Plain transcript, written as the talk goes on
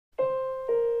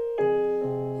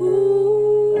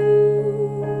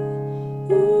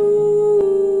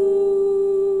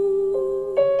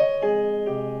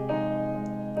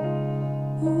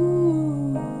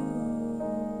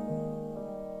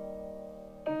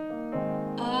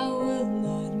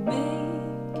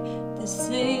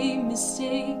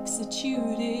that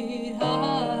you did.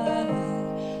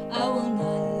 I will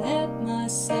not let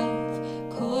myself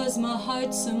cause my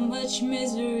heart so much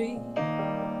misery.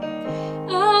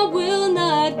 I will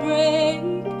not break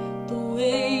the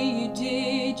way you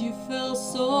did. You fell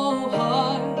so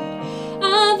hard.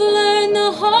 I've learned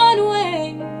the hard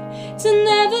way to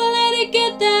never let it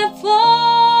get that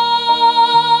far.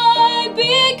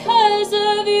 Because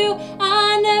of you,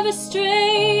 I never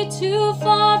stray too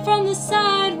far from the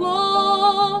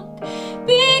sidewalk.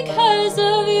 Because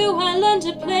of you, I learned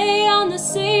to play on the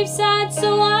safe side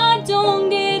so I don't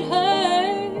get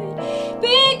hurt.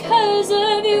 Because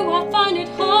of you, I find it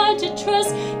hard to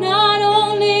trust not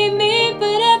only me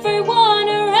but everyone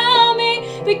around me.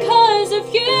 Because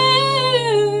of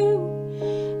you,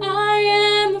 I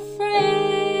am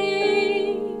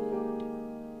afraid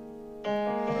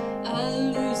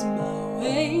I'll lose my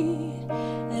way.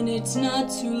 And it's not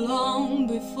too long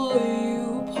before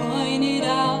you point it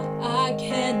out. I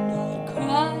cannot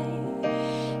cry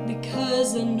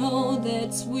because I know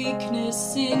that's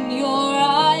weakness in your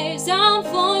eyes. I'm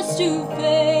forced to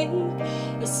fake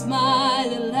a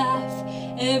smile, a laugh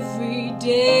every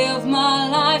day of my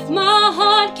life. My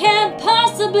heart can't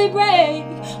possibly break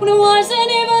when it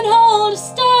wasn't even whole to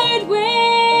start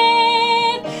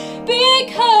with.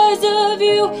 Because of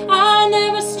you, I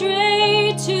never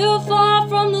stray too far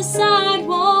from the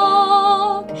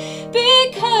sidewalk.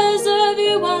 Because of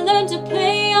you, I learned to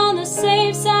play on the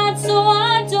safe side so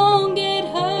I don't get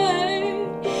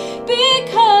hurt.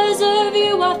 Because of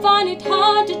you, I find it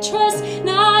hard to trust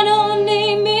not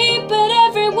only me but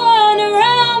everyone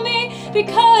around me.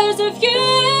 Because of you,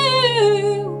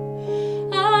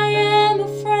 I am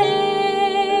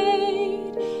afraid.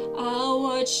 I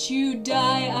watched you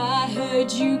die, I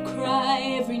heard you cry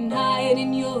every night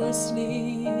in your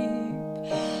sleep.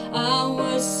 I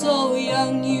was so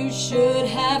young, you should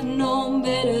have known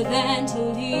better than to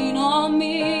lean on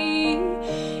me.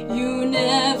 You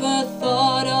never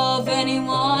thought of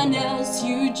anyone else,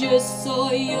 you just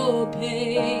saw your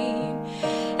pain.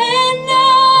 And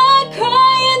now I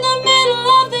cry in the middle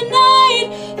of the night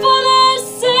for the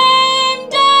same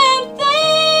damn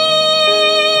thing.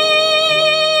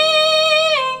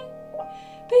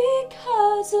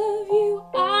 Because of you,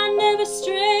 I never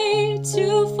strayed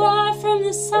too far from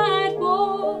the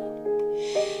sidewalk.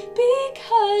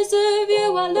 Because of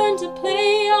you, I learned to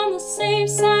play on the safe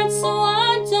side so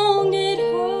I don't get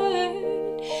hurt.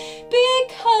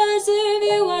 Because of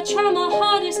you, I try my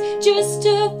hardest just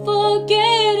to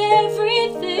forget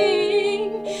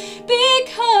everything.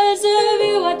 Because of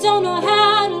you, I don't know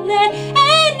how to let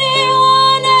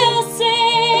anyone else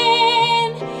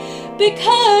in.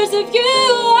 Because of you,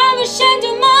 I'm ashamed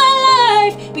of my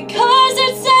life. Because of